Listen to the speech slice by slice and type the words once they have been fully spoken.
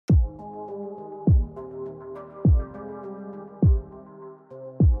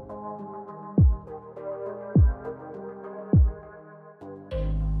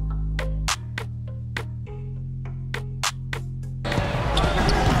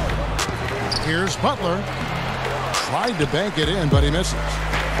Here's Butler. Tried to bank it in, but he misses.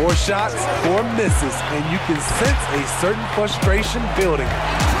 4 shots, 4 misses, and you can sense a certain frustration building.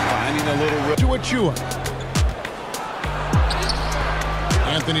 Finding a little to Achua.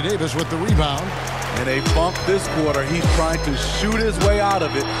 Anthony Davis with the rebound. And they bump this quarter. He's trying to shoot his way out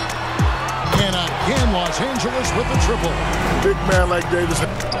of it. And again, Los Angeles with the triple. Big man like Davis.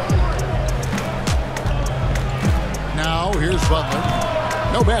 Now here's Butler.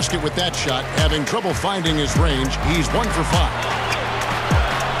 No basket with that shot. Having trouble finding his range. He's 1 for 5.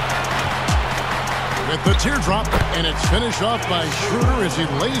 With the teardrop, and it's finished off by Schroeder as he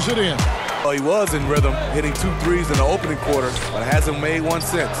lays it in. Well, he was in rhythm, hitting 2 threes in the opening quarter, but hasn't made one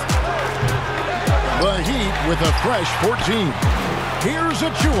since. The Heat with a fresh 14. Here's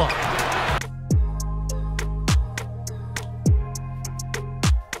Achua.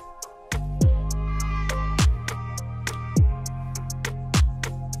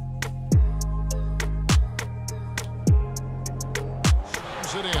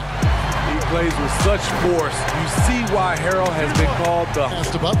 It in. He plays with such force. You see why Harrell has been called the... Pass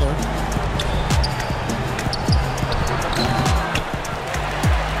to Butler.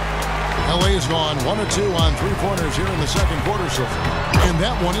 LA's gone 1 of 2 on 3-pointers here in the second quarter so far. And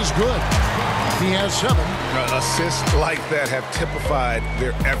that one is good. He has 7. assists like that have typified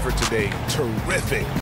their effort today. Terrific.